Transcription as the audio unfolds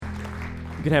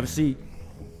You can have a seat.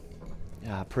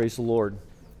 Yeah, praise the Lord.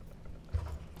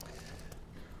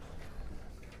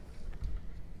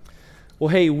 Well,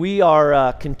 hey, we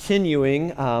are continuing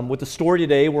with the story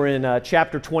today. We're in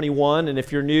chapter 21, and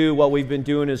if you're new, what we've been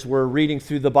doing is we're reading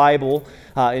through the Bible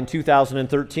in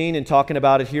 2013 and talking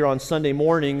about it here on Sunday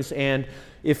mornings. And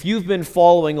if you've been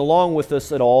following along with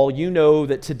us at all, you know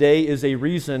that today is a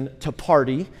reason to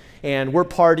party. And we're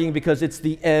partying because it's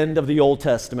the end of the Old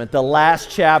Testament, the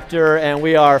last chapter, and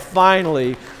we are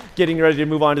finally getting ready to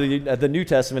move on to the New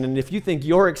Testament. And if you think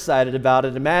you're excited about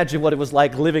it, imagine what it was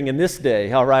like living in this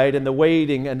day, all right, and the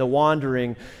waiting and the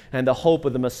wandering and the hope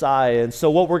of the Messiah. And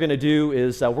so what we're going to do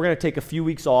is we're going to take a few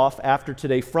weeks off after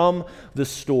today from the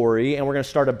story, and we're going to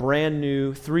start a brand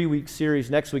new 3-week series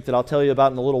next week that I'll tell you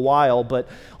about in a little while. But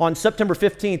on September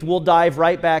 15th, we'll dive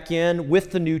right back in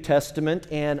with the New Testament,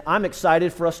 and I'm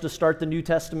excited for us to start the New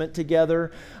Testament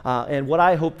together. And what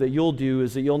I hope that you'll do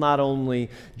is that you'll not only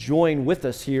join with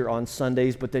us here on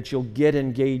Sundays, but that you'll get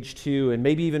engaged too, and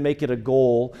maybe even make it a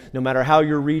goal, no matter how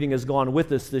your reading has gone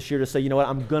with us this year, to say, you know what,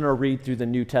 I'm going to read through the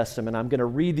New Testament. I'm going to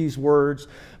read these words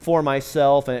for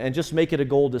myself and just make it a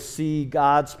goal to see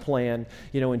God's plan,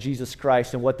 in Jesus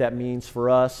Christ and what that means for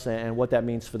us and what that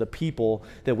means for the people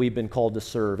that we've been called to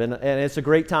serve. And it's a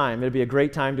great time. It'd be a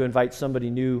great time to invite somebody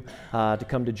new to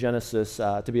come to Genesis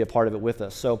to be a part of it with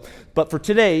us. But for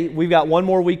today, we've got one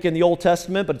more week in the Old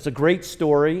Testament, but it's a great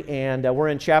story, and we're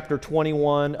in chapter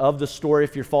 21 of the story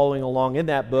if you're following along in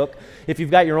that book. If you've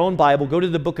got your own Bible, go to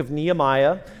the book of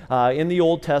Nehemiah in the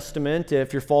Old Testament.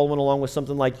 If you're following along with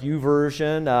something like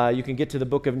YouVersion, you can get to the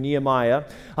book of Nehemiah.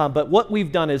 But what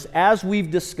we've done is, as we've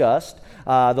discussed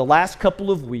the last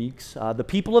couple of weeks, the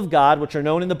people of God, which are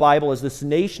known in the Bible as this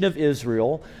nation of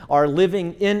Israel, are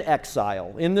living in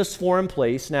exile in this foreign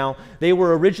place. Now, they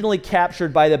were originally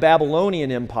captured by the Babylonian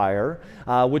Empire,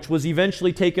 which was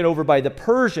eventually taken over by the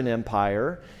Persian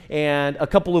Empire. And a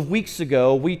couple of weeks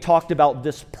ago, we talked about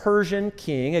this Persian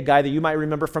king, a guy that you might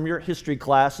remember from your history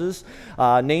classes,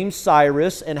 named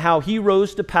Cyrus, and how he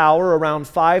rose to power around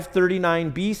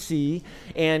 539 BC,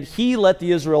 and he let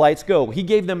the Israelites go. He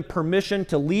gave them permission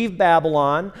to leave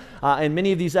Babylon, and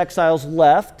many of these exiles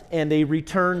left, and they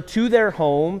returned to their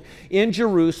home in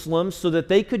Jerusalem so that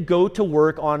they could go to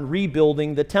work on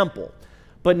rebuilding the temple.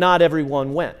 But not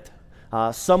everyone went.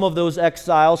 Some of those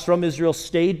exiles from Israel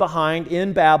stayed behind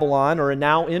in Babylon or are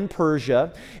now in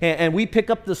Persia. And we pick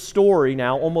up the story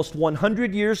now almost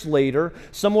 100 years later,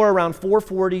 somewhere around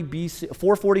 444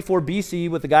 BC,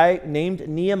 with a guy named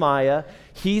Nehemiah.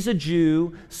 He's a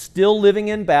Jew, still living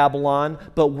in Babylon,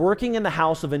 but working in the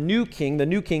house of a new king, the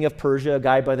new king of Persia, a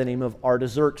guy by the name of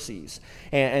Artaxerxes.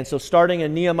 And so starting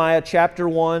in Nehemiah chapter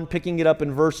 1, picking it up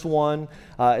in verse 1,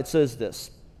 it says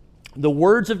this: "The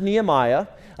words of Nehemiah,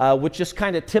 which just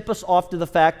kind of tip us off to the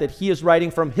fact that he is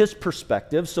writing from his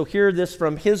perspective. So hear this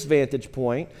from his vantage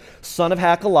point. Son of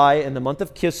Hakaliah, in the month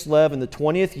of Kislev, in the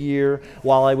 20th year,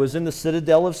 while I was in the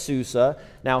citadel of Susa."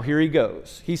 Now here he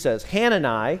goes. He says,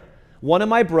 "Hanani, one of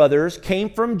my brothers, came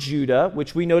from Judah,"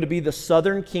 which we know to be the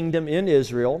southern kingdom in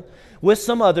Israel, "with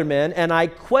some other men, and I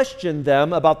questioned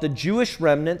them about the Jewish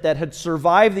remnant that had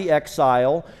survived the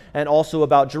exile and also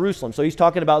about Jerusalem." So he's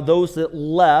talking about those that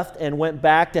left and went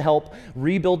back to help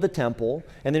rebuild the temple.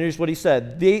 And then here's what he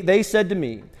said. They said to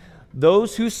me,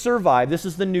 "Those who survive," this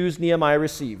is the news Nehemiah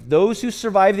received, "those who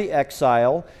survive the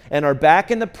exile and are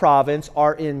back in the province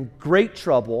are in great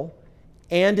trouble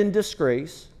and in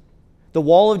disgrace. The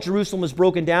wall of Jerusalem is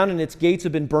broken down and its gates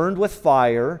have been burned with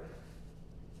fire."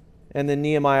 And then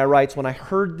Nehemiah writes, "When I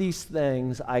heard these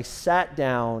things, I sat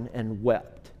down and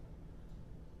wept."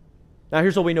 Now,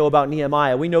 here's what we know about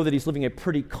Nehemiah. We know that he's living a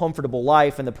pretty comfortable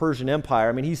life in the Persian Empire.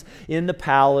 I mean, he's in the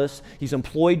palace. He's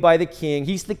employed by the king.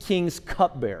 He's the king's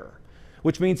cupbearer,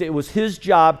 which means it was his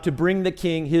job to bring the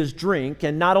king his drink,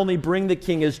 and not only bring the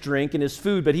king his drink and his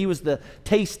food, but he was the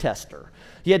taste tester.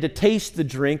 He had to taste the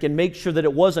drink and make sure that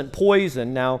it wasn't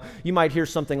poison. Now, you might hear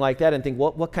something like that and think,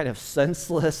 what kind of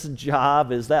senseless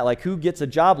job is that? Like, who gets a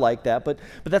job like that? But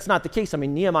that's not the case. I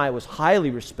mean, Nehemiah was highly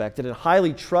respected and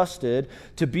highly trusted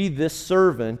to be this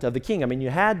servant of the king. I mean, you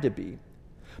had to be.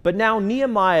 But now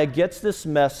Nehemiah gets this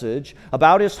message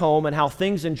about his home and how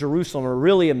things in Jerusalem are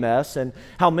really a mess, and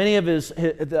how many of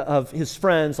his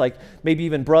friends, like maybe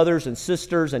even brothers and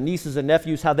sisters and nieces and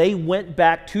nephews, how they went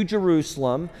back to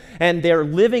Jerusalem, and they're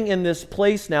living in this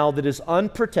place now that is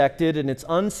unprotected and it's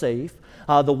unsafe.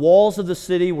 The walls of the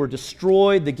city were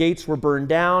destroyed, the gates were burned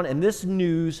down, and this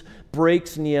news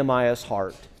breaks Nehemiah's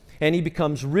heart. And he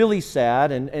becomes really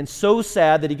sad, and so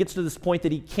sad that he gets to this point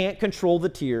that he can't control the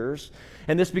tears.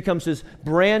 and this becomes his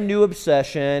brand new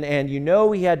obsession, and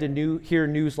he had to hear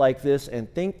news like this and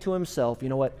think to himself, you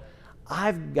know what,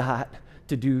 I've got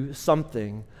to do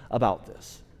something about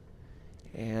this.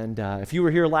 And if you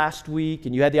were here last week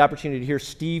and you had the opportunity to hear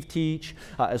Steve teach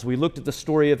as we looked at the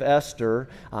story of Esther,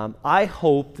 I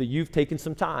hope that you've taken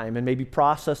some time and maybe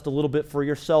processed a little bit for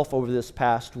yourself over this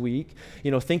past week,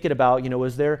 thinking about,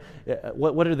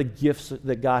 what are the gifts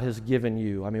that God has given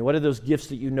you? I mean, what are those gifts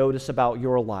that you notice about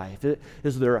your life?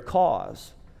 Is there a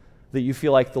cause that you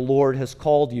feel like the Lord has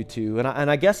called you to?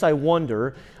 And I guess I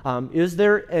wonder, is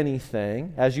there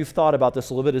anything, as you've thought about this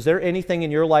a little bit, is there anything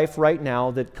in your life right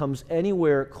now that comes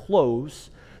anywhere close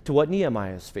to what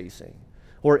Nehemiah is facing?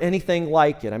 Or anything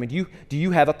like it? I mean, do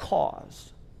you have a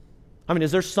cause? I mean,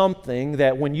 is there something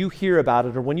that when you hear about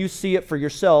it or when you see it for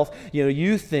yourself,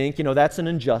 you think, that's an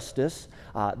injustice,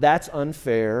 that's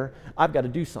unfair, I've got to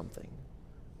do something?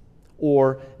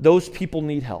 Or those people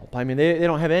need help. I mean, they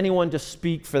don't have anyone to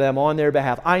speak for them on their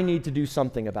behalf. I need to do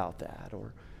something about that.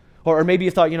 Or maybe you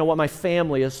thought, my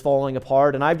family is falling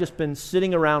apart and I've just been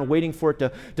sitting around waiting for it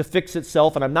to fix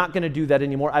itself and I'm not going to do that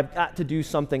anymore. I've got to do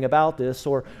something about this.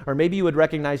 Or maybe you would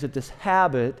recognize that this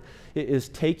habit is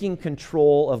taking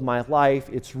control of my life.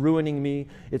 It's ruining me.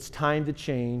 It's time to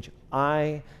change.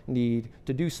 I need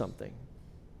to do something.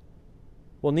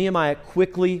 Well, Nehemiah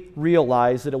quickly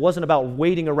realized that it wasn't about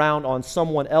waiting around on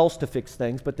someone else to fix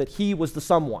things, but that he was the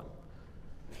someone.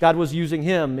 God was using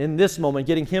him in this moment,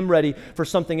 getting him ready for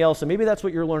something else. And maybe that's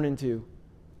what you're learning too.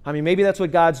 I mean, maybe that's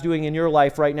what God's doing in your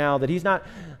life right now, that he's not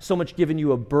so much giving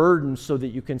you a burden so that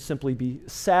you can simply be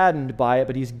saddened by it,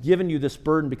 but he's given you this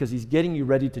burden because he's getting you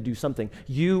ready to do something.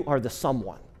 You are the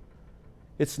someone.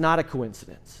 It's not a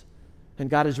coincidence. And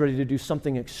God is ready to do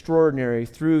something extraordinary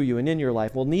through you and in your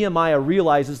life. Well, Nehemiah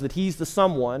realizes that he's the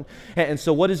someone. And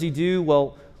so what does he do?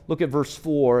 Well, look at verse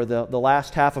 4, the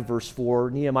last half of verse 4.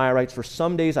 Nehemiah writes, "For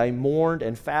some days I mourned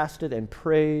and fasted and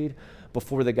prayed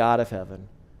before the God of heaven."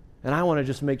 And I want to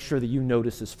just make sure that you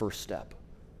notice his first step.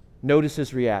 Notice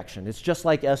his reaction. It's just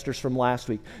like Esther's from last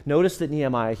week. Notice that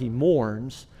Nehemiah, he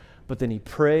mourns, but then he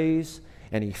prays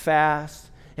and he fasts.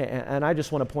 And I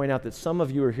just want to point out that some of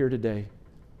you are here today,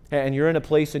 and you're in a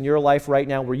place in your life right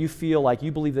now where you feel like you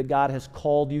believe that God has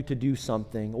called you to do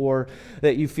something, or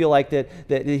that you feel like that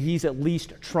he's at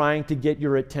least trying to get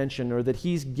your attention, or that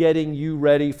he's getting you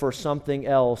ready for something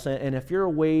else. And if you're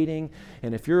waiting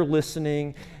and if you're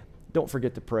listening, don't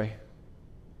forget to pray.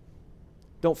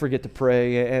 Don't forget to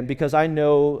pray. And because I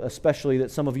know especially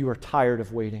that some of you are tired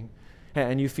of waiting,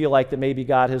 and you feel like that maybe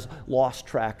God has lost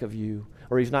track of you,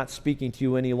 or he's not speaking to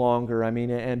you any longer. I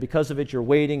mean, and because of it, you're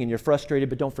waiting and you're frustrated,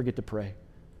 but don't forget to pray.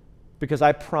 Because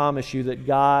I promise you that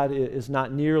God is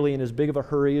not nearly in as big of a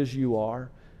hurry as you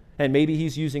are. And maybe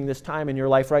he's using this time in your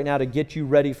life right now to get you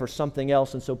ready for something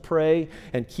else. And so pray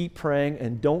and keep praying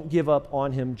and don't give up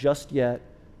on him just yet.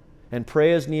 And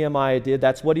pray as Nehemiah did.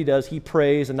 That's what he does. He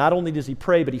prays, and not only does he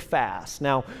pray, but he fasts.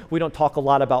 Now, we don't talk a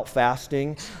lot about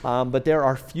fasting, but there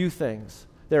are few things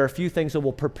that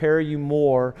will prepare you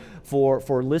more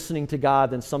for listening to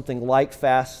God than something like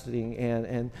fasting.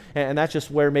 And that's just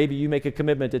where maybe you make a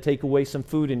commitment to take away some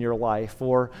food in your life.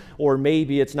 Or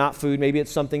maybe it's not food, maybe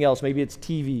it's something else. Maybe it's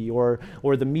TV or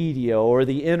the media or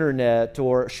the internet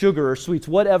or sugar or sweets,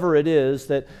 whatever it is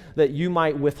that you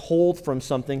might withhold from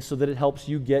something so that it helps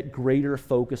you get greater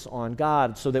focus on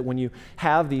God, so that when you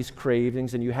have these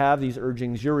cravings and you have these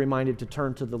urgings, you're reminded to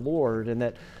turn to the Lord, and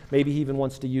that maybe he even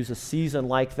wants to use a season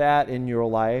like that in your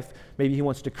life. Maybe he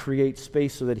wants to create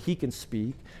space so that he can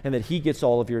speak and that he gets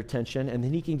all of your attention, and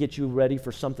then he can get you ready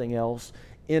for something else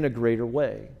in a greater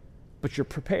way. But you're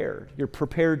prepared. You're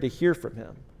prepared to hear from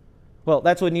him. Well,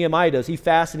 that's what Nehemiah does. He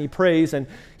fasts and he prays, and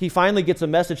he finally gets a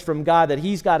message from God that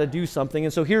he's got to do something.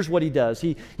 And so here's what he does.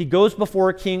 He goes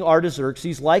before King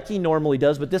Artaxerxes like he normally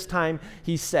does, but this time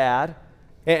he's sad,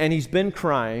 and he's been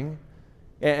crying.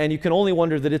 And you can only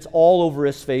wonder that it's all over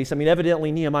his face. I mean,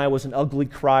 evidently Nehemiah was an ugly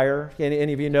crier.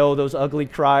 Any of you know those ugly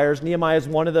criers? Nehemiah is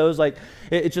one of those, like,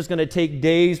 it's just going to take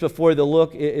days before the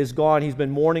look is gone. He's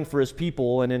been mourning for his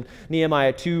people. And in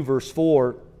Nehemiah 2, verse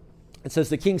 4, it says,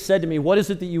 "The king said to me, 'What is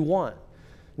it that you want,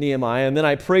 Nehemiah?' And then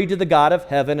I prayed to the God of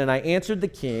heaven, and I answered the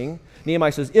king."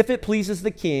 Nehemiah says, "If it pleases the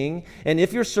king, and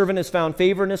if your servant has found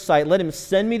favor in his sight, let him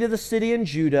send me to the city in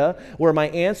Judah where my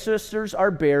ancestors are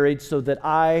buried, so that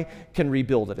I can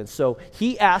rebuild it." And so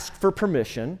he asked for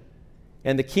permission,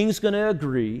 and the king's going to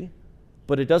agree,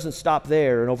 but it doesn't stop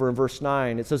there. And over in verse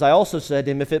 9, it says, "I also said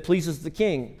to him, 'If it pleases the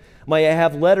king, may I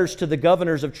have letters to the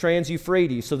governors of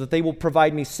Trans-Euphrates, so that they will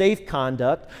provide me safe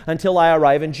conduct until I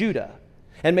arrive in Judah.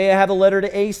 And may I have a letter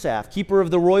to Asaph, keeper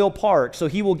of the royal park, so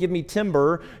he will give me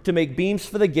timber to make beams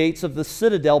for the gates of the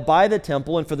citadel by the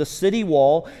temple and for the city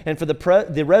wall and for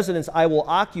the residence I will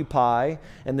occupy.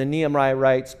 And then Nehemiah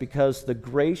writes, because the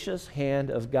gracious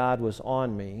hand of God was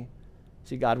on me.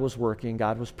 See, God was working.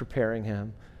 God was preparing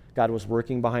him. God was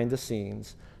working behind the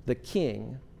scenes. The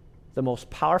king, the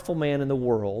most powerful man in the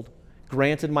world,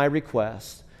 granted my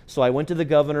request. So I went to the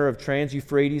governor of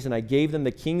Trans-Euphrates, and I gave them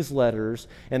the king's letters,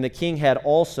 and the king had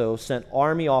also sent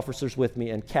army officers with me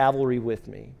and cavalry with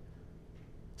me.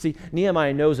 See,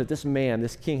 Nehemiah knows that this man,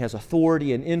 this king, has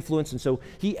authority and influence, and so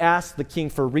he asked the king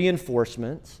for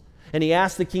reinforcements, and he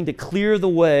asked the king to clear the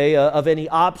way of any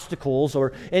obstacles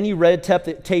or any red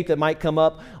tape that might come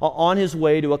up on his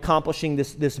way to accomplishing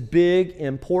this big,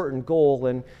 important goal.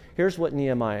 And here's what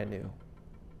Nehemiah knew,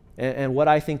 and what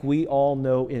I think we all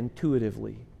know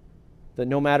intuitively. That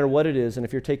no matter what it is, and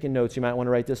if you're taking notes, you might want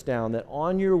to write this down, that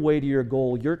on your way to your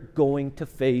goal, you're going to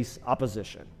face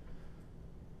opposition.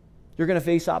 You're going to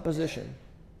face opposition.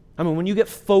 I mean, when you get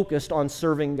focused on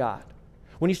serving God,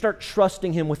 when you start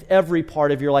trusting Him with every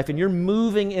part of your life and you're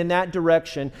moving in that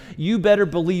direction, you better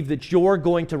believe that you're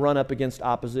going to run up against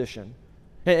opposition.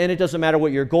 And it doesn't matter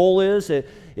what your goal is.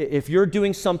 If you're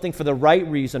doing something for the right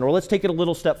reason, or let's take it a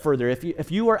little step further.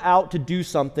 If you are out to do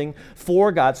something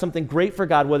for God, something great for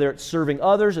God, whether it's serving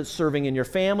others, it's serving in your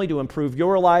family to improve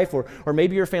your life, or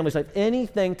maybe your family's life,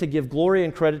 anything to give glory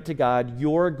and credit to God,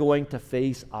 you're going to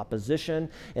face opposition.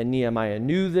 And Nehemiah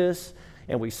knew this,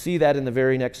 and we see that in the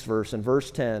very next verse. In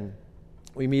verse 10,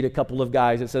 we meet a couple of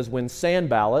guys. It says, when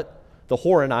Sanballat, the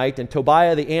Horonite, and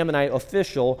Tobiah the Ammonite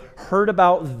official heard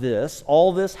about this,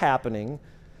 all this happening,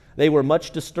 they were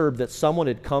much disturbed that someone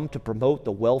had come to promote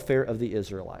the welfare of the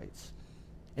Israelites.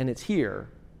 And it's here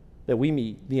that we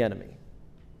meet the enemy.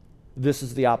 This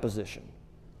is the opposition.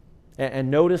 And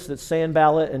notice that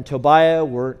Sanballat and Tobiah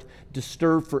weren't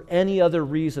disturbed for any other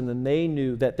reason than they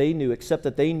knew, except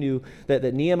that they knew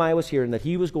that Nehemiah was here and that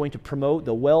he was going to promote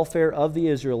the welfare of the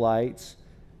Israelites.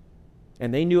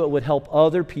 And they knew it would help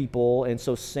other people, and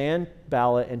so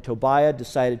Sanballat and Tobiah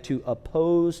decided to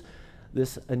oppose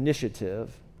this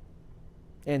initiative.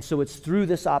 And so it's through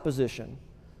this opposition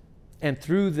and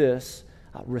through this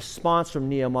response from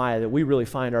Nehemiah that we really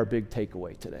find our big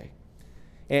takeaway today.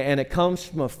 And it comes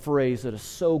from a phrase that is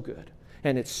so good,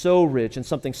 and it's so rich, and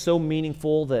something so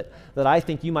meaningful that I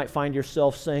think you might find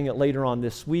yourself saying it later on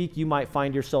this week. You might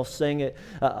find yourself saying it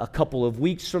a couple of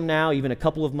weeks from now, even a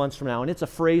couple of months from now. And it's a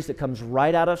phrase that comes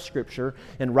right out of Scripture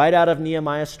and right out of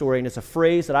Nehemiah's story. And it's a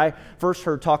phrase that I first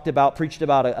heard preached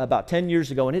about 10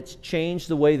 years ago. And it's changed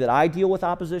the way that I deal with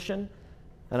opposition.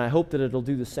 And I hope that it'll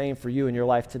do the same for you in your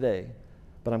life today.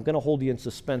 But I'm going to hold you in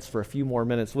suspense for a few more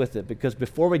minutes with it, because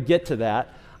before we get to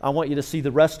that, I want you to see the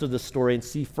rest of the story and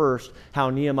see first how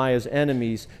Nehemiah's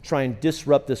enemies try and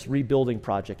disrupt this rebuilding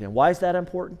project. And why is that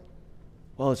important?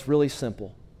 Well, it's really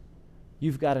simple.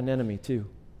 You've got an enemy too.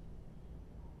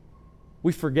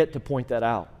 We forget to point that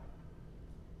out.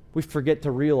 We forget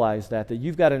to realize that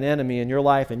you've got an enemy in your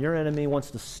life, and your enemy wants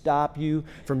to stop you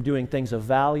from doing things of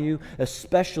value,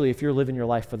 especially if you're living your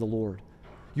life for the Lord.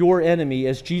 Your enemy,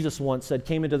 as Jesus once said,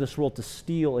 came into this world to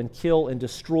steal and kill and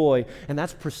destroy, and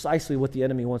that's precisely what the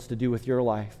enemy wants to do with your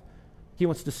life. He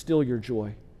wants to steal your joy,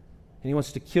 and he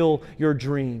wants to kill your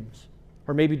dreams,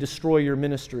 or maybe destroy your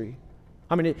ministry.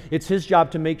 I mean, it's his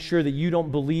job to make sure that you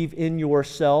don't believe in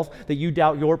yourself, that you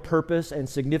doubt your purpose and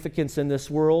significance in this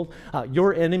world.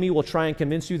 Your enemy will try and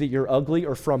convince you that you're ugly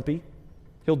or frumpy.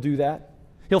 He'll do that.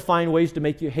 He'll find ways to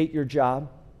make you hate your job.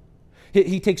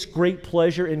 He takes great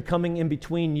pleasure in coming in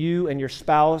between you and your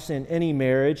spouse in any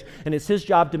marriage, and it's his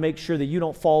job to make sure that you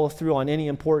don't follow through on any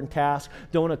important task,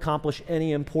 don't accomplish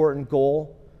any important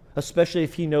goal, especially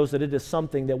if he knows that it is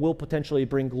something that will potentially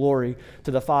bring glory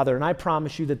to the Father. And I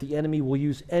promise you that the enemy will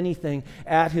use anything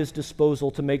at his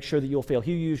disposal to make sure that you'll fail.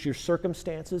 He'll use your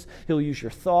circumstances, he'll use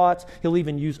your thoughts, he'll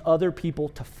even use other people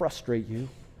to frustrate you.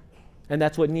 And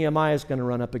that's what Nehemiah is going to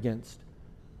run up against.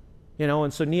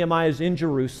 And so Nehemiah is in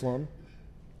Jerusalem.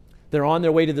 They're on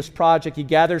their way to this project. He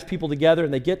gathers people together,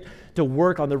 and they get to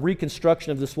work on the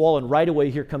reconstruction of this wall, and right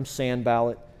away here comes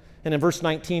Sanballat. And in verse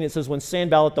 19 it says, when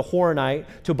Sanballat the Horonite,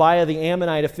 Tobiah the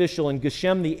Ammonite official, and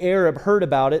Geshem the Arab heard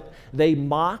about it, they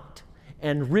mocked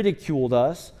and ridiculed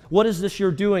us. What is this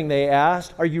you're doing, they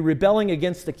asked. Are you rebelling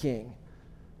against the king?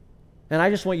 And I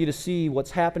just want you to see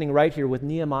what's happening right here with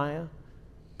Nehemiah,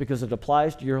 because it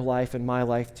applies to your life and my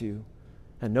life too.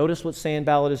 And notice what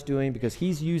Sanballat is doing, because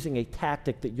he's using a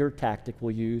tactic that your tactic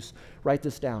will use. Write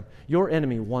this down. Your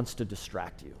enemy wants to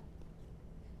distract you.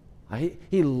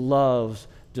 He loves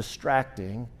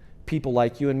distracting people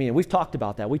like you and me. And we've talked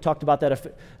about that. We talked about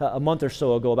that a month or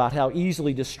so ago, about how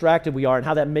easily distracted we are and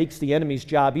how that makes the enemy's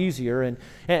job easier.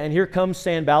 And here comes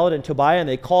Sanballat and Tobiah, and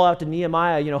they call out to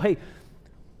Nehemiah, hey,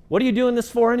 what are you doing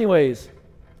this for anyways?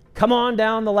 Come on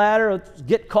down the ladder,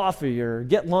 get coffee or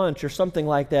get lunch or something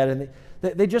like that. And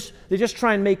they just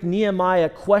try and make Nehemiah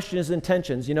question his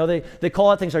intentions. They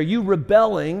call out things, are you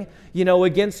rebelling,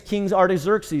 against King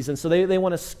Artaxerxes? And so they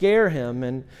want to scare him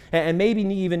and maybe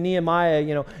even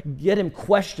Nehemiah, get him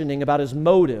questioning about his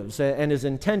motives and his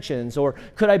intentions, or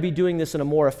could I be doing this in a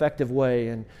more effective way?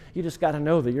 And you just got to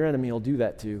know that your enemy will do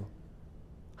that too.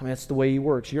 I mean, that's the way he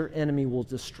works. Your enemy will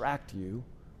distract you.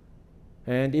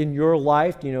 And in your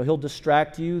life, he'll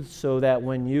distract you so that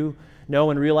when you know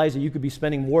and realize that you could be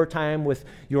spending more time with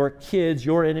your kids,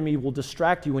 your enemy will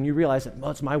distract you when you realize that,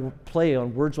 it's my play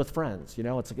on Words with Friends.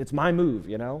 It's my move,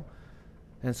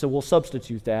 And so we'll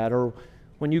substitute that. Or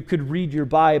when you could read your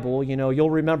Bible, you'll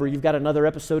remember you've got another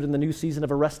episode in the new season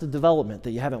of Arrested Development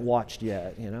that you haven't watched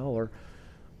yet,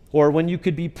 Or when you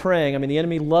could be praying. I mean, the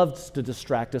enemy loves to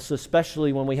distract us,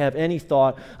 especially when we have any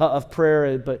thought of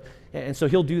prayer. And so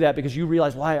he'll do that because you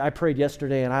realize, I prayed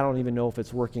yesterday and I don't even know if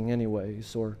it's working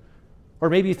anyways. Or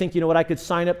maybe you think, I could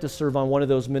sign up to serve on one of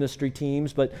those ministry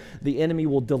teams, but the enemy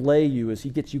will delay you as he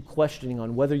gets you questioning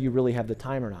on whether you really have the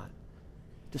time or not.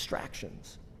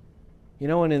 Distractions.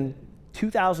 And in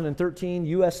 2013,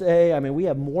 USA, we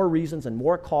have more reasons and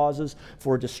more causes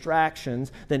for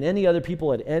distractions than any other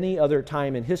people at any other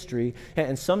time in history.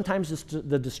 And sometimes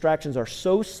the distractions are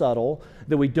so subtle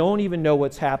that we don't even know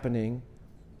what's happening.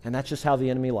 And that's just how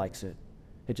the enemy likes it.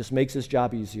 It just makes his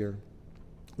job easier.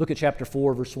 Look at chapter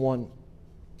 4, verse 1.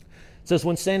 It says,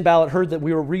 when Sanballat heard that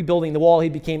we were rebuilding the wall, he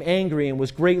became angry and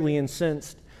was greatly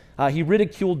incensed. He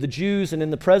ridiculed the Jews, and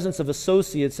in the presence of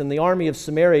associates in the army of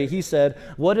Samaria, he said,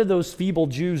 what are those feeble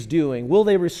Jews doing? Will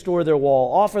they restore their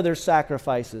wall, offer their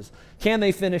sacrifices? Can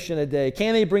they finish in a day?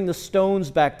 Can they bring the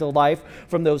stones back to life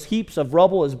from those heaps of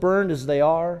rubble as burned as they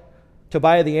are?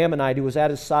 Tobiah the Ammonite, who was at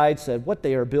his side, said, what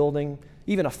they are building,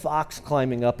 even a fox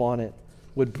climbing up on it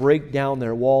would break down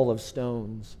their wall of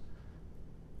stones.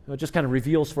 It just kind of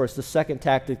reveals for us the second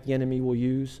tactic the enemy will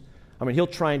use. He'll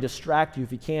try and distract you if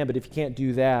he can, but if he can't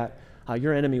do that,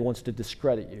 your enemy wants to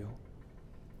discredit you.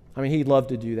 He'd love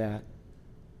to do that.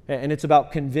 And it's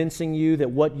about convincing you that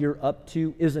what you're up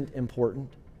to isn't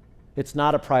important. It's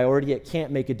not a priority. It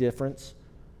can't make a difference.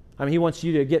 He wants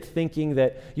you to get thinking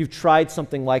that you've tried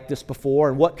something like this before,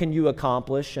 and what can you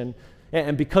accomplish? And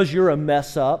because you're a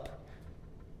mess up,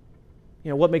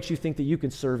 what makes you think that you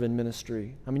can serve in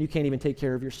ministry? You can't even take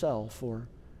care of yourself. Or,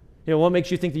 what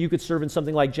makes you think that you could serve in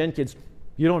something like Gen Kids?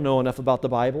 You don't know enough about the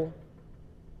Bible.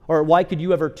 Or why could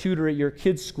you ever tutor at your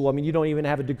kids' school? You don't even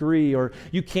have a degree. Or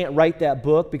you can't write that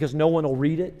book because no one will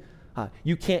read it.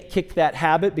 You can't kick that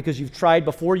habit because you've tried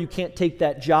before. You can't take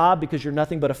that job because you're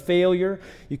nothing but a failure.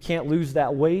 You can't lose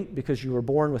that weight because you were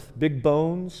born with big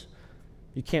bones.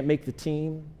 You can't make the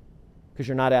team because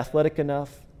you're not athletic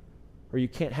enough. Or you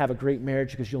can't have a great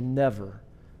marriage because you'll never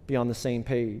be on the same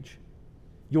page.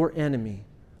 Your enemy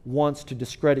wants to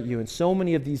discredit you. And so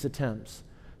many of these attempts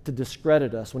to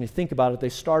discredit us, when you think about it, they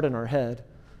start in our head.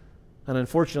 And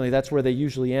unfortunately, that's where they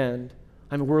usually end.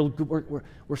 We're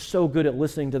so good at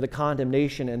listening to the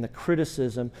condemnation and the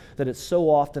criticism that it's so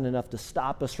often enough to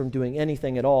stop us from doing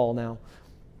anything at all. Now,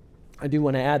 I do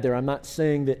want to add there, I'm not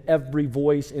saying that every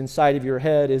voice inside of your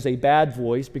head is a bad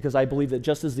voice, because I believe that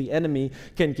just as the enemy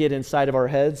can get inside of our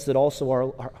heads, that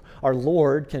also our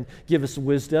Lord can give us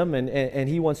wisdom, and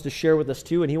He wants to share with us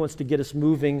too, and He wants to get us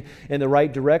moving in the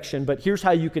right direction. But here's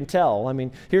how you can tell.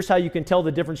 Here's how you can tell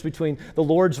the difference between the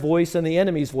Lord's voice and the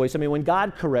enemy's voice. When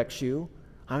God corrects you,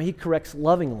 He corrects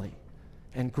lovingly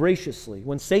and graciously.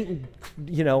 When Satan,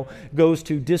 goes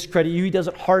to discredit you, he does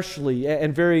it harshly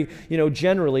and very,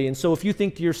 generally. And so if you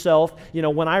think to yourself,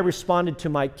 when I responded to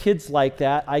my kids like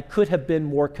that, I could have been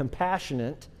more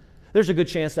compassionate, there's a good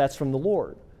chance that's from the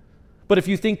Lord. But if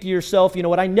you think to yourself,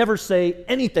 I never say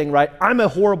anything right, I'm a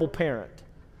horrible parent,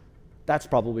 that's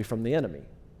probably from the enemy.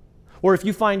 Or if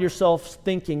you find yourself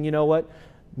thinking,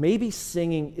 maybe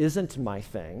singing isn't my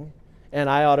thing, and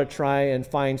I ought to try and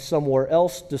find somewhere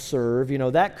else to serve,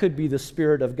 that could be the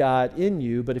Spirit of God in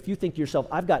you. But if you think to yourself,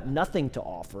 I've got nothing to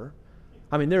offer,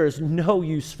 there is no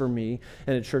use for me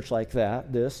in a church like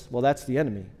that, that's the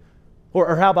enemy.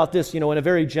 Or how about this, in a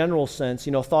very general sense,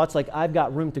 thoughts like I've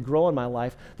got room to grow in my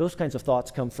life, those kinds of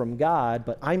thoughts come from God,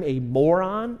 but I'm a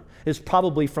moron is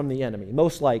probably from the enemy,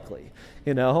 most likely,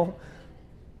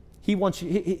 He wants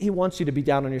you to be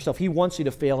down on yourself. He wants you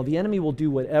to fail. And the enemy will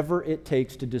do whatever it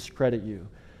takes to discredit you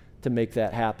to make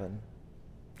that happen.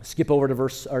 Skip over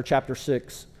to chapter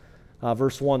 6.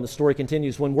 Verse 1, the story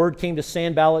continues. When word came to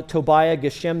Sanballat, Tobiah,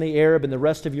 Geshem the Arab, and the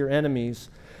rest of your enemies,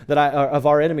 of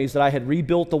our enemies, that I had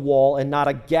rebuilt the wall and not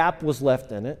a gap was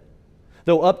left in it,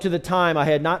 though up to the time I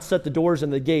had not set the doors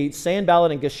and the gates,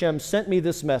 Sanballat and Geshem sent me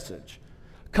this message.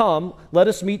 Come, let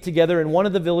us meet together in one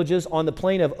of the villages on the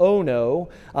plain of Ono,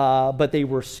 but they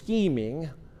were scheming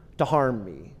to harm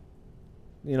me.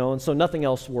 And so nothing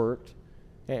else worked.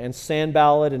 And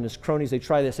Sanballat and his cronies, they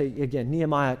try to say again,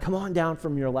 Nehemiah, come on down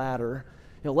from your ladder.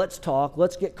 Let's talk,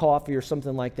 let's get coffee or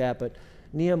something like that. But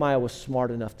Nehemiah was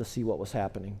smart enough to see what was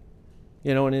happening.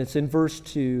 And it's in verse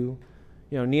 2,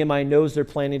 Nehemiah knows they're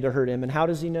planning to hurt him. And how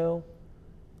does he know?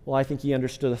 Well, I think he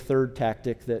understood a third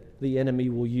tactic that the enemy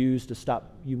will use to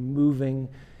stop you moving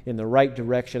in the right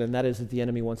direction, and that is that the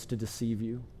enemy wants to deceive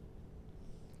you.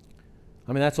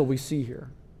 That's what we see here.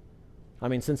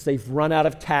 Since they've run out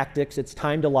of tactics, it's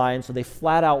time to lie. And so they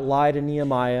flat out lie to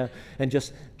Nehemiah and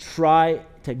just try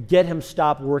to get him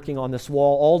stopped working on this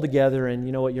wall altogether. And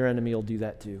you know what? Your enemy will do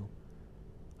that too.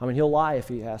 He'll lie if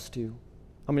he has to.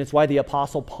 It's why the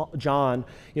Apostle John,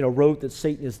 wrote that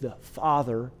Satan is the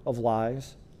father of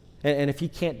lies. And if he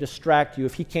can't distract you,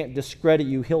 if he can't discredit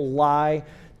you, he'll lie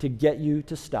to get you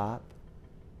to stop.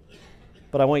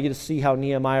 But I want you to see how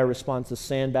Nehemiah responds to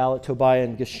Sanballat, Tobiah,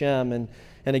 and Geshem.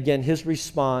 And again, his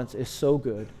response is so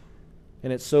good,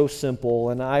 and it's so simple.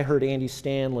 And I heard Andy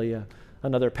Stanley,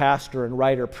 another pastor and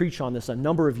writer, preach on this a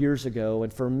number of years ago.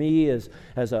 And for me, as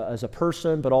a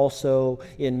person, but also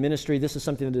in ministry, this is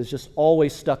something that has just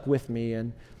always stuck with me.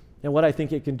 And what I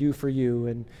think it can do for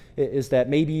you is that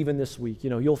maybe even this week,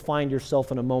 you'll find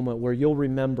yourself in a moment where you'll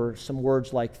remember some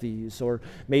words like these, or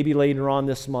maybe later on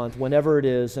this month, whenever it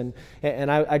is. And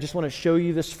I just want to show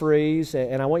you this phrase,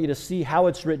 and I want you to see how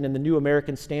it's written in the New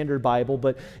American Standard Bible.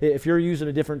 But if you're using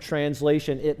a different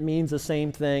translation, it means the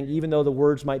same thing, even though the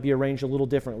words might be arranged a little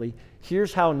differently.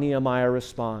 Here's how Nehemiah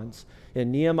responds.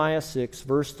 In Nehemiah 6,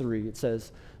 verse 3, it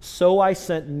says, "So I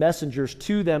sent messengers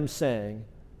to them saying,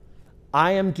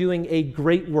 I am doing a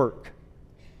great work,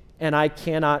 and I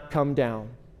cannot come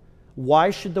down. Why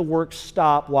should the work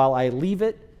stop while I leave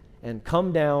it and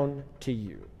come down to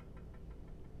you?"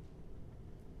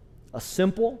 A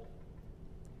simple,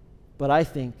 but I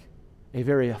think a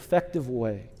very effective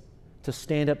way to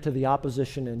stand up to the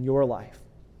opposition in your life.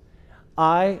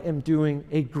 I am doing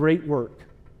a great work,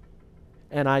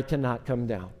 and I cannot come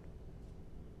down.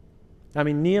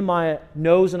 Nehemiah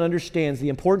knows and understands the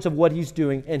importance of what he's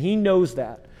doing, and he knows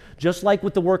that. Just like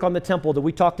with the work on the temple that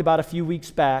we talked about a few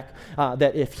weeks back,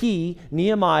 that if he,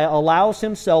 Nehemiah, allows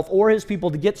himself or his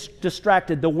people to get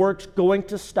distracted, the work's going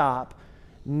to stop.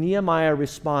 Nehemiah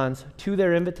responds to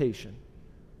their invitation,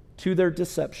 to their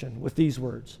deception, with these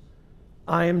words,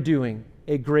 I am doing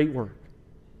a great work,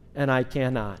 and I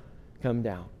cannot come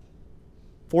down.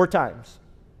 4 times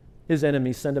his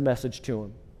enemies send a message to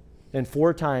him. And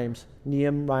 4 times,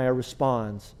 Nehemiah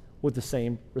responds with the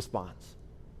same response.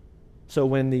 So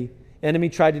when the enemy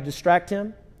tried to distract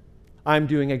him, I'm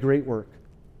doing a great work,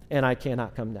 and I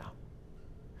cannot come down.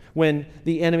 When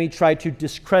the enemy tried to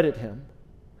discredit him,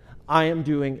 I am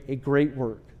doing a great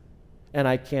work, and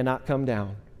I cannot come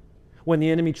down. When the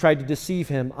enemy tried to deceive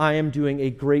him, I am doing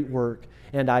a great work,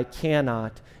 and I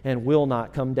cannot and will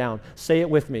not come down. Say it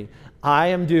with me. I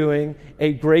am doing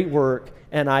a great work,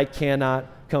 and I cannot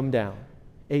come down.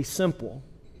 A simple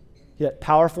yet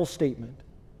powerful statement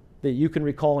that you can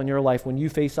recall in your life when you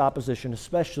face opposition,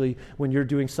 especially when you're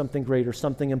doing something great or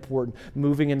something important,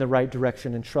 moving in the right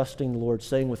direction and trusting the Lord,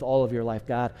 saying with all of your life,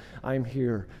 God, I'm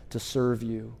here to serve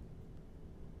you.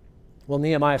 Well,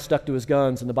 Nehemiah stuck to his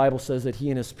guns, and the Bible says that he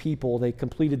and his people, they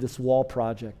completed this wall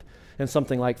project in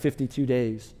something like 52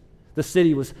 days. The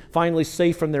city was finally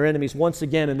safe from their enemies once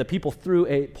again, and the people threw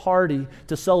a party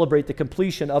to celebrate the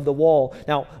completion of the wall.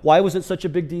 Now, why was it such a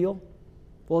big deal?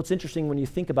 Well, it's interesting when you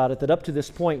think about it that up to this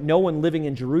point, no one living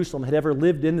in Jerusalem had ever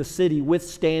lived in the city with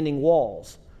standing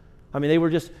walls. They were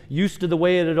just used to the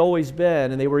way it had always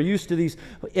been, and they were used to these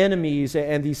enemies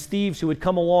and these thieves who would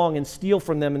come along and steal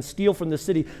from them and steal from the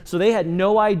city. So they had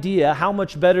no idea how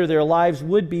much better their lives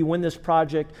would be when this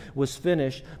project was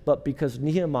finished. But because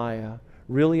Nehemiah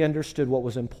really understood what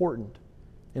was important,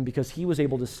 and because he was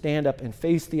able to stand up and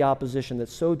face the opposition that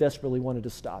so desperately wanted to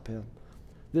stop him,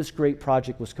 this great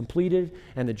project was completed,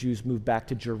 and the Jews moved back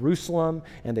to Jerusalem,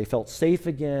 and they felt safe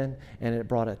again, and it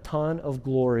brought a ton of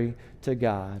glory to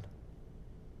God.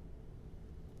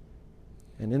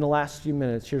 And in the last few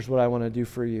minutes, here's what I want to do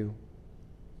for you.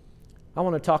 I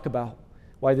want to talk about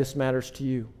why this matters to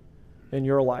you in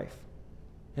your life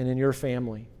and in your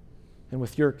family and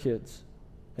with your kids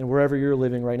and wherever you're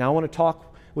living right now. I want to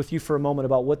talk with you for a moment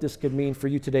about what this could mean for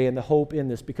you today and the hope in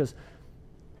this, because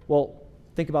Well,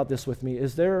 think about this with me.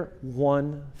 Is there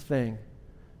one thing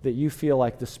that you feel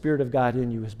like the Spirit of God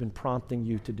in you has been prompting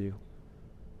you to do?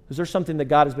 Is there something that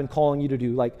God has been calling you to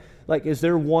do? Like is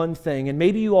there one thing? And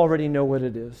maybe you already know what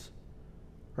it is.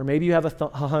 Or maybe you have a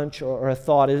hunch or a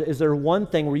thought. Is there one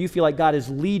thing where you feel like God is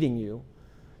leading you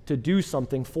to do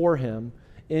something for Him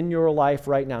in your life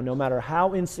right now, no matter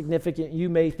how insignificant you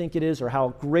may think it is or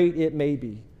how great it may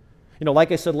be?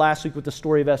 Like I said last week with the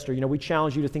story of Esther, we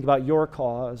challenge you to think about your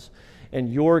cause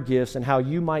and your gifts and how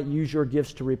you might use your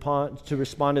gifts to respond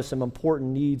to some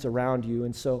important needs around you.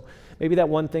 And so maybe that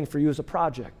one thing for you is a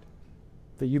project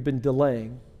that you've been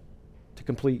delaying to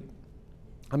complete.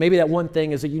 Or maybe that one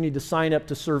thing is that you need to sign up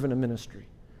to serve in a ministry.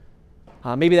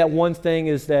 Maybe that one thing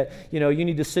is that, you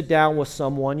need to sit down with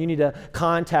someone. You need to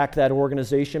contact that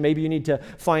organization. Maybe you need to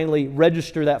finally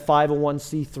register that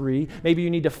 501c3. Maybe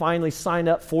you need to finally sign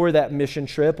up for that mission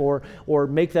trip or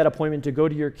make that appointment to go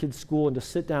to your kid's school and to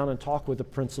sit down and talk with the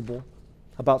principal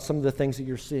about some of the things that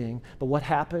you're seeing. But what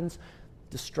happens?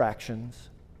 Distractions.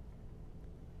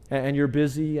 And you're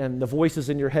busy and the voices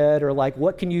in your head are like,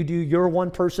 what can you do? You're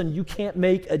one person. You can't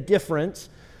make a difference.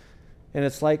 And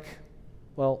it's like,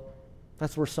 well,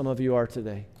 that's where some of you are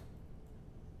today.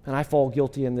 And I fall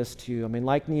guilty in this too.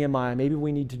 Like Nehemiah, maybe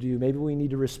we need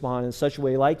to respond in such a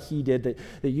way like he did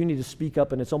that you need to speak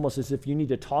up, and it's almost as if you need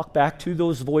to talk back to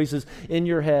those voices in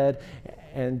your head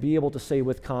and be able to say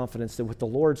with confidence that with the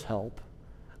Lord's help,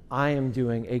 I am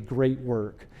doing a great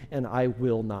work and I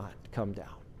will not come down.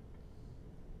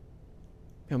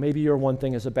 Maybe your one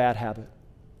thing is a bad habit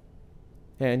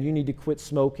and you need to quit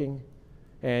smoking.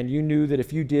 And you knew that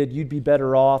if you did, you'd be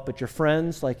better off. But your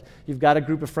friends, you've got a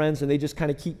group of friends and they just kind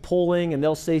of keep pulling and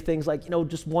they'll say things like,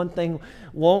 just one thing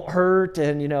won't hurt.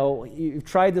 And, you've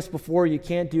tried this before, you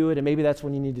can't do it. And maybe that's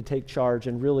when you need to take charge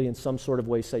and really in some sort of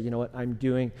way say, you know what, I'm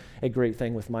doing a great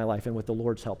thing with my life. And with the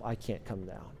Lord's help, I can't come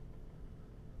down.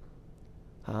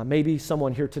 Maybe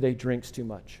someone here today drinks too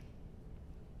much.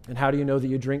 And how do you know that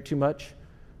you drink too much?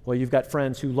 Well, you've got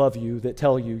friends who love you that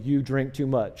tell you, you drink too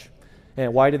much.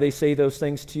 And why do they say those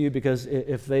things to you? Because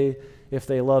if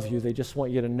they love you, they just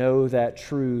want you to know that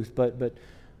truth.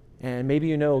 And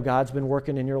maybe God's been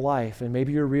working in your life, and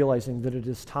maybe you're realizing that it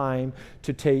is time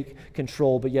to take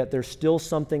control, but yet there's still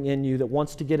something in you that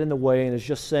wants to get in the way and is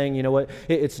just saying, you know what,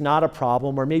 it's not a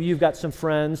problem. Or maybe you've got some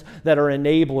friends that are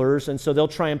enablers, and so they'll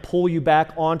try and pull you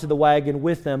back onto the wagon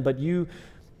with them, But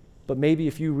maybe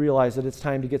if you realize that it's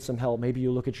time to get some help, maybe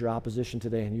you look at your opposition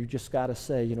today and you just got to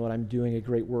say, you know what, I'm doing a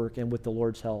great work, and with the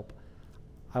Lord's help,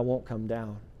 I won't come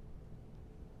down.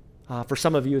 For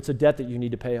some of you, it's a debt that you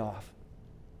need to pay off.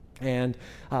 And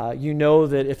you know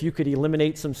that if you could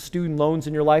eliminate some student loans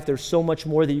in your life, there's so much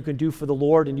more that you can do for the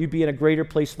Lord, and you'd be in a greater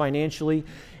place financially,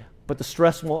 but the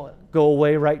stress won't go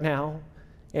away right now.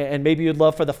 And maybe you'd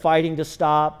love for the fighting to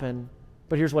stop,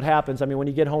 but here's what happens. When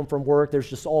you get home from work, there's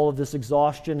just all of this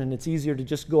exhaustion, and it's easier to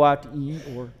just go out to eat.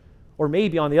 Or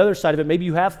maybe on the other side of it, maybe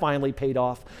you have finally paid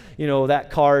off, that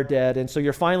car debt, and so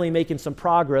you're finally making some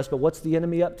progress, but what's the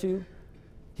enemy up to?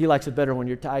 He likes it better when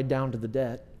you're tied down to the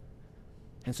debt.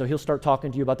 And so he'll start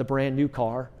talking to you about the brand new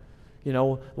car, the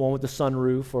one with the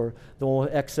sunroof or the one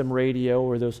with XM radio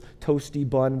or those toasty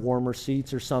bun warmer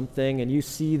seats or something, and you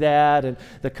see that, and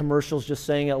the commercial's just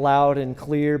saying it loud and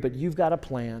clear, but you've got a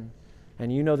plan.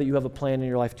 And you know that you have a plan in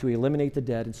your life to eliminate the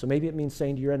debt. And so maybe it means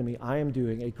saying to your enemy, I am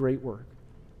doing a great work.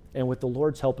 And with the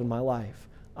Lord's help in my life,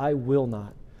 I will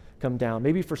not come down.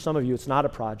 Maybe for some of you, it's not a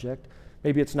project.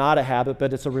 Maybe it's not a habit,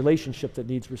 but it's a relationship that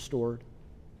needs restored.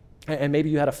 And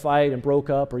maybe you had a fight and broke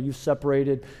up, or you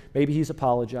separated. Maybe he's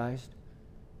apologized.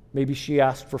 Maybe she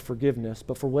asked for forgiveness.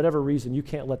 But for whatever reason, you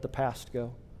can't let the past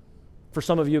go. For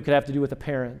some of you, it could have to do with a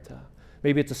parent.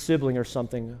 Maybe it's a sibling or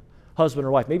something, a husband or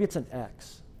wife. Maybe it's an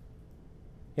ex.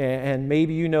 And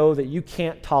maybe you know that you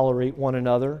can't tolerate one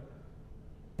another,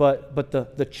 but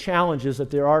the challenge is that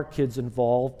there are kids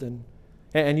involved,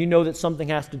 and you know that something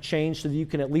has to change so that you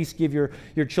can at least give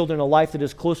your children a life that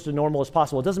is close to normal as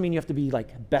possible. It doesn't mean you have to be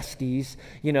like besties,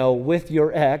 with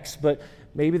your ex, but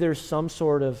maybe there's some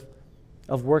sort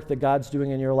of work that God's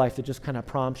doing in your life that just kind of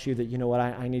prompts you that, you know what,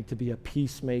 I need to be a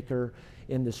peacemaker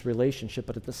in this relationship.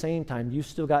 But at the same time, you've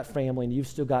still got family and you've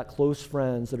still got close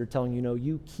friends that are telling you,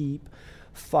 you keep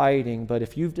fighting. But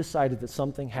if you've decided that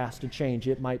something has to change,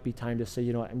 it might be time to say,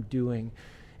 you know what, I'm doing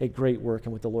a great work,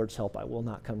 and with the Lord's help, I will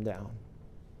not come down.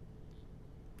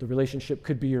 The relationship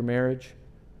could be your marriage.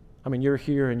 You're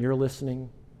here and you're listening,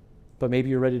 but maybe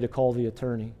you're ready to call the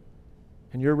attorney.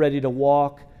 And you're ready to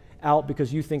walk out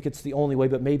because you think it's the only way,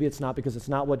 but maybe it's not, because it's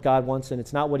not what God wants, and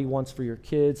it's not what he wants for your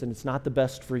kids, and it's not the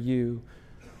best for you.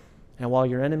 And while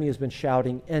your enemy has been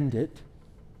shouting, end it,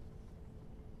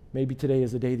 Maybe today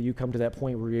is the day that you come to that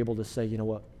point where you're able to say, you know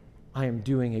what, I am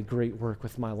doing a great work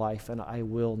with my life and I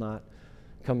will not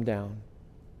come down.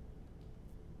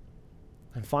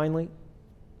 And finally,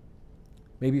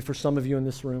 maybe for some of you in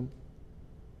this room,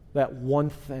 that one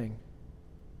thing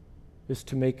is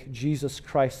to make Jesus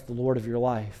Christ the Lord of your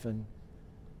life. And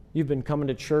you've been coming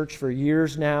to church for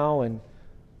years now,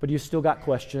 but you've still got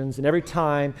questions. And every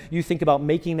time you think about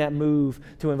making that move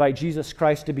to invite Jesus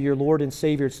Christ to be your Lord and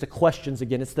Savior, it's the questions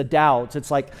again. It's the doubts. It's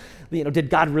like,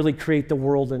 did God really create the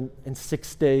world in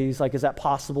 6 days? Like, is that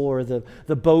possible? Or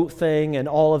the boat thing and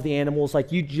all of the animals.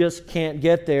 Like, you just can't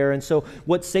get there. And so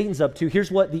what Satan's up to, here's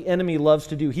what the enemy loves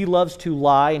to do. He loves to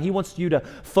lie, and he wants you to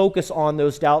focus on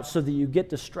those doubts so that you get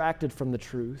distracted from the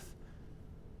truth.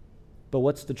 But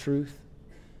what's the truth?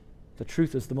 The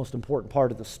truth is the most important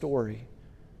part of the story.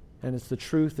 And it's the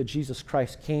truth that Jesus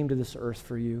Christ came to this earth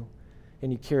for you,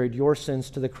 and he carried your sins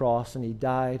to the cross, and he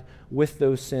died with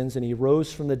those sins, and he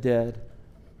rose from the dead.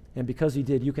 And because he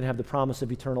did, you can have the promise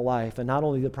of eternal life. And not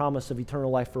only the promise of eternal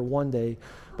life for one day,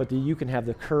 but that you can have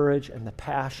the courage and the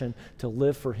passion to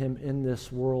live for him in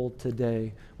this world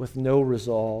today with no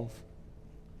resolve.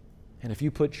 And if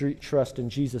you put your trust in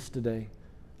Jesus today,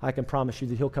 I can promise you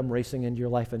that he'll come racing into your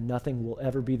life and nothing will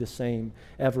ever be the same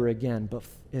ever again. But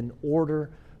in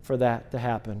order for that to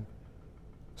happen,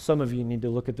 some of you need to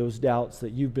look at those doubts that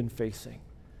you've been facing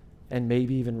and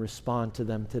maybe even respond to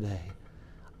them today.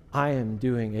 I am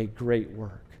doing a great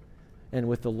work, and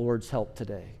with the Lord's help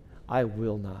today, I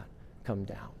will not come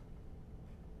down.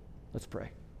 Let's pray.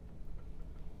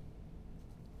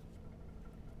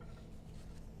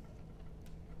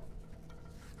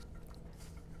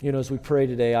 As we pray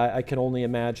today, I can only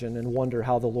imagine and wonder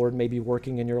how the Lord may be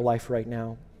working in your life right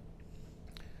now.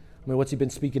 What's he been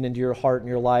speaking into your heart and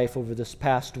your life over this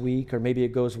past week, or maybe it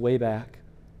goes way back?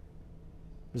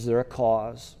 Is there a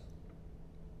cause?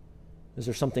 Is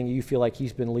there something you feel like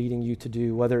he's been leading you to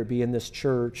do, whether it be in this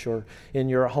church or in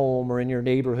your home or in your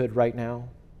neighborhood right now?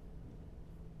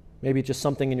 Maybe it's just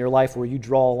something in your life where you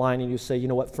draw a line and you say, you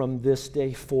know what, from this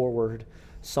day forward,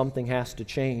 something has to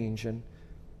change. And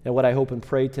what I hope and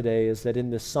pray today is that in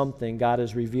this something, God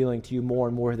is revealing to you more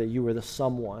and more that you are the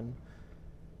someone,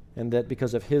 and that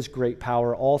because of his great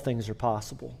power, all things are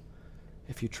possible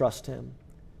if you trust him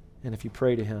and if you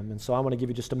pray to him. And so I want to give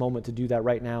you just a moment to do that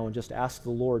right now and just ask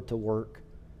the Lord to work,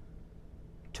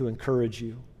 to encourage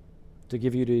you, to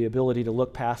give you the ability to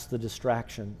look past the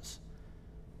distractions,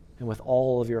 and with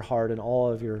all of your heart and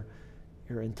all of your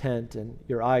intent and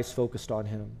your eyes focused on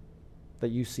him, that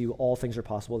you see all things are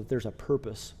possible, that there's a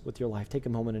purpose with your life. Take a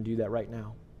moment and do that right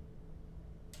now.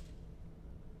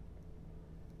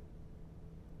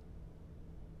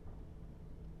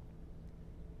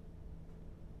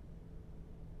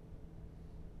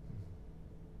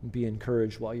 Be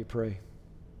encouraged while you pray.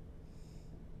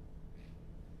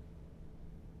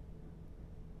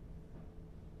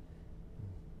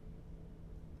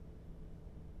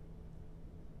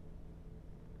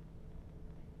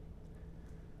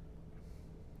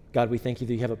 God, we thank you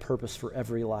that you have a purpose for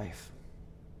every life.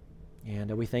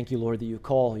 And we thank you, Lord, that you've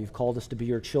called us to be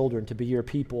your children, to be your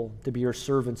people, to be your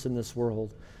servants in this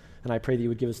world. And I pray that you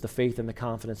would give us the faith and the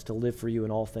confidence to live for you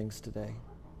in all things today.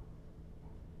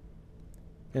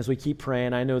 As we keep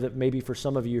praying, I know that maybe for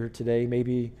some of you here today,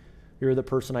 maybe you're the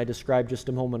person I described just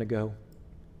a moment ago.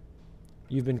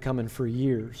 You've been coming for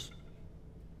years,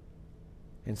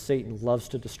 and Satan loves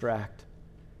to distract,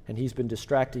 and he's been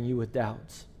distracting you with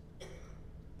doubts.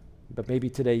 But maybe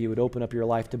today you would open up your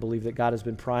life to believe that God has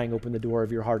been prying open the door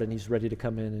of your heart and he's ready to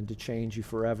come in and to change you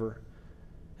forever.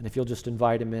 And if you'll just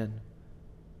invite him in,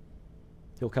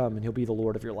 he'll come and he'll be the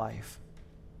Lord of your life.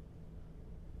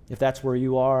 If that's where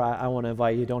you are, I want to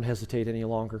invite you, don't hesitate any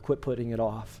longer. Quit putting it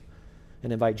off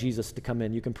and invite Jesus to come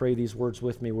in. You can pray these words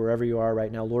with me wherever you are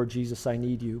right now. Lord Jesus, I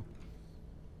need you.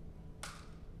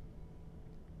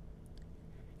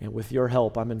 And with your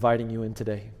help, I'm inviting you in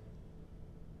today.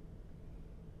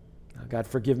 God,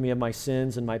 forgive me of my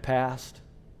sins and my past.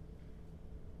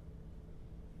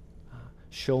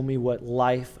 Show me what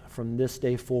life from this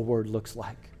day forward looks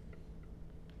like.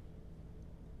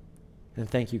 And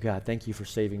thank you, God. Thank you for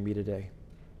saving me today.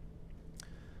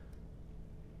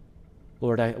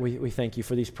 Lord, we thank you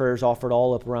for these prayers offered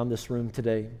all up around this room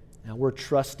today. Now we're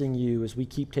trusting you as we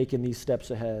keep taking these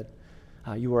steps ahead.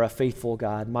 You are a faithful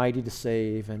God, mighty to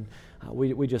save, and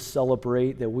we just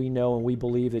celebrate that we know and we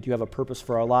believe that you have a purpose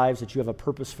for our lives, that you have a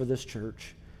purpose for this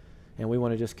church. And we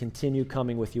want to just continue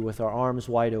coming with you with our arms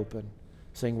wide open,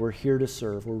 saying we're here to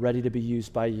serve, we're ready to be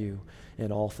used by you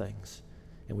in all things.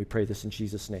 And we pray this in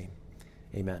Jesus' name.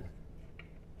 Amen.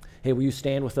 Hey, will you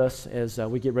stand with us as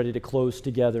we get ready to close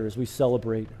together, as we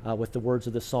celebrate with the words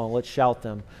of this song? Let's shout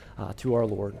them to our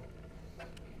Lord.